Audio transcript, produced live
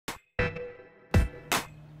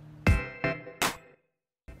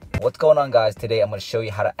What's going on, guys? Today I'm going to show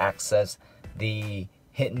you how to access the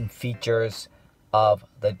hidden features of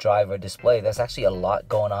the driver display. There's actually a lot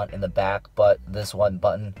going on in the back, but this one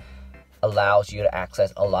button allows you to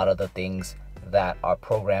access a lot of the things that are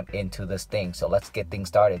programmed into this thing. So let's get things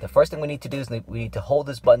started. The first thing we need to do is we need to hold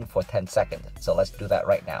this button for 10 seconds. So let's do that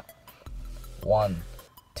right now. 1,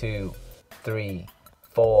 2, 3,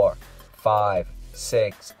 4, 5,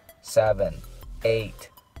 6, 7, 8,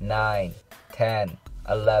 9, 10,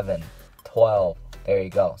 11, 12. There you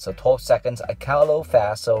go. So 12 seconds. I count a little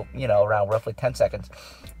fast, so around roughly 10 seconds.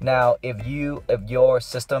 Now, if your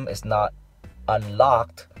system is not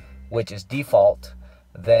unlocked, which is default,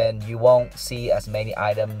 then you won't see as many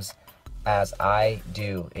items as I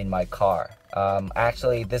do in my car.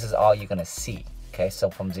 Actually, this is all you're gonna see. Okay, so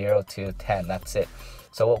from 0 to 10, that's it.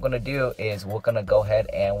 So what we're gonna do is we're gonna go ahead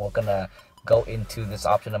and we're gonna go into this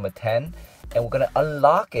option number 10, and we're gonna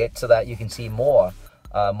unlock it so that you can see more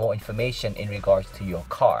information in regards to your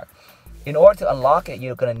car. In order to unlock it,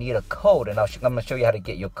 you're gonna need a code, and I'm gonna show you how to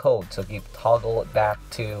get your code. So if you toggle it back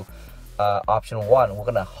to option 1, we're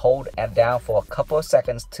gonna hold it down for a couple of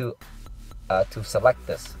seconds to select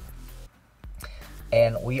this,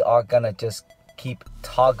 and we are gonna just keep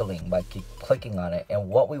toggling by keep clicking on it. And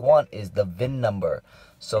what we want is the VIN number,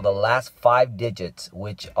 so the last 5 digits,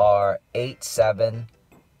 which are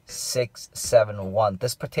 87671.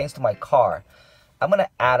 This pertains to my car. I'm gonna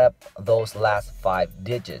add up those last 5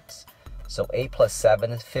 digits. So 8 plus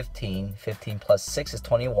 7 is 15, 15 plus 6 is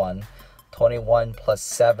 21, 21 plus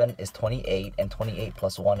 7 is 28, and 28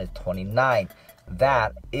 plus 1 is 29.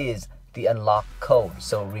 That is the unlock code.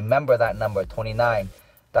 So remember that number, 29.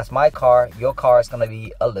 That's my car. Your car is gonna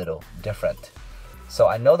be a little different. So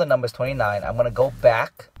I know the number is 29. I'm gonna go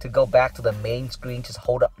back. To go back to the main screen, just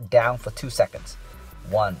hold it down for 2 seconds.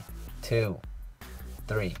 1, 2,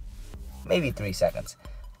 3, maybe 3 seconds.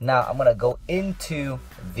 Now I'm gonna go into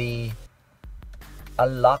the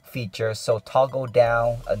unlock feature. So toggle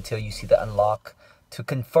down until you see the unlock. To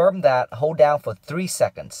confirm that, hold down for 3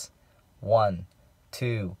 seconds. 1,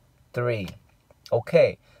 2, 3.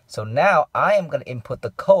 Okay, so now I am going to input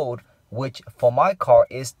the code, which for my car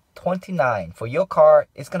is 29. For your car,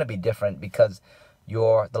 it's going to be different because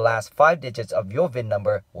the last 5 digits of your VIN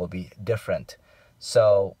number will be different.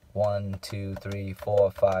 So 1, 2, 3,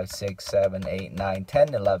 4, 5, 6, 7, 8, 9,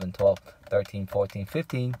 10, 11, 12, 13, 14,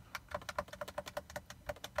 15,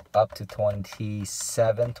 up to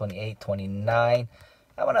 27, 28, 29.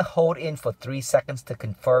 I'm going to hold in for 3 seconds to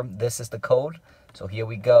confirm this is the code. So here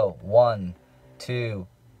we go. 1, 2,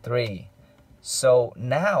 3. So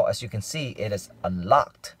now, as you can see, it is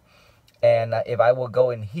unlocked. And if I will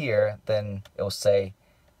go in here, then it will say,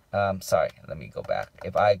 sorry, let me go back.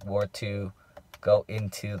 If I were to go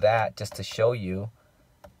into that just to show you,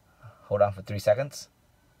 hold on for 3 seconds.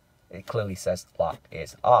 It clearly says lock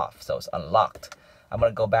is off, so it's unlocked. I'm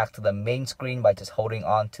going to go back to the main screen by just holding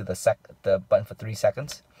on to the button for 3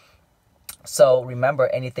 seconds. So remember,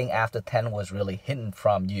 anything after 10 was really hidden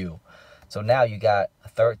from you. So now you got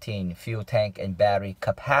 13, fuel tank and battery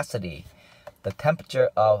capacity, the temperature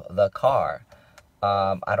of the car.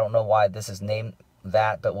 I don't know why this is named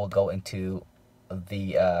that, but we'll go into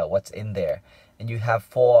the what's in there. And you have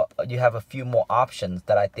a few more options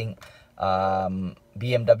that I think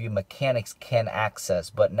BMW mechanics can access,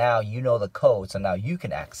 but now you know the code, so now you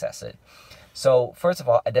can access it. So first of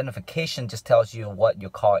all, identification just tells you what your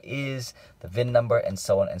car is, the VIN number, and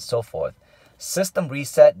so on and so forth. System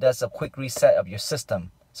reset does a quick reset of your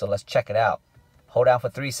system. So let's check it out. Hold down for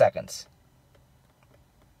 3 seconds.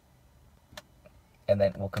 And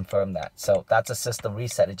then we'll confirm that. So that's a system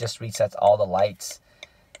reset. It just resets all the lights.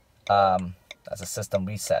 That's a system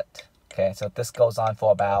reset. Okay, so this goes on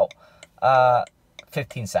for about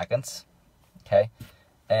 15 seconds. Okay,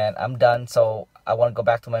 and I'm done. So I want to go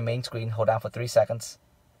back to my main screen. Hold down for 3 seconds.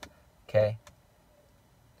 Okay.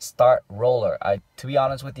 Start roller. To be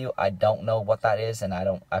honest with you, I don't know what that is, and I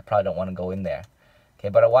probably don't want to go in there. Okay,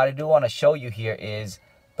 but what I do want to show you here is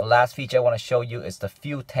the last feature I want to show you is the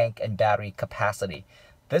fuel tank and battery capacity.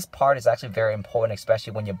 This part is actually very important,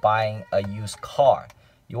 especially when you're buying a used car.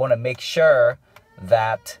 You want to make sure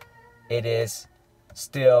that it is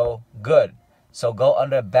still good. So go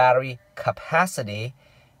under battery capacity,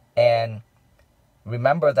 and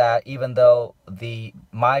remember that even though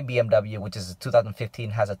my BMW, which is a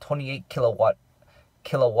 2015, has a 28 kilowatt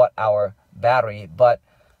hour battery, but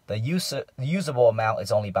the usable amount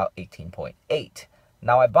is only about 18.8.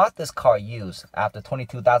 Now I bought this car used after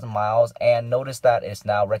 22,000 miles, and notice that it's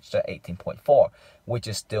now registered 18.4, which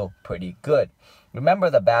is still pretty good. Remember,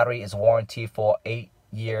 the battery is warranty for 8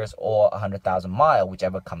 years or 100,000 miles,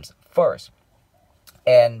 whichever comes first.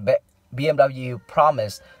 And BMW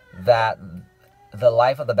promised that the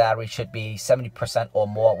life of the battery should be 70% or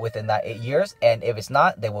more within that 8 years, and if it's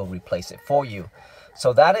not, they will replace it for you.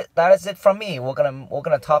 So that is it from me. We're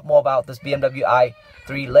gonna talk more about this BMW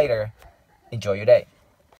i3 later. Enjoy your day.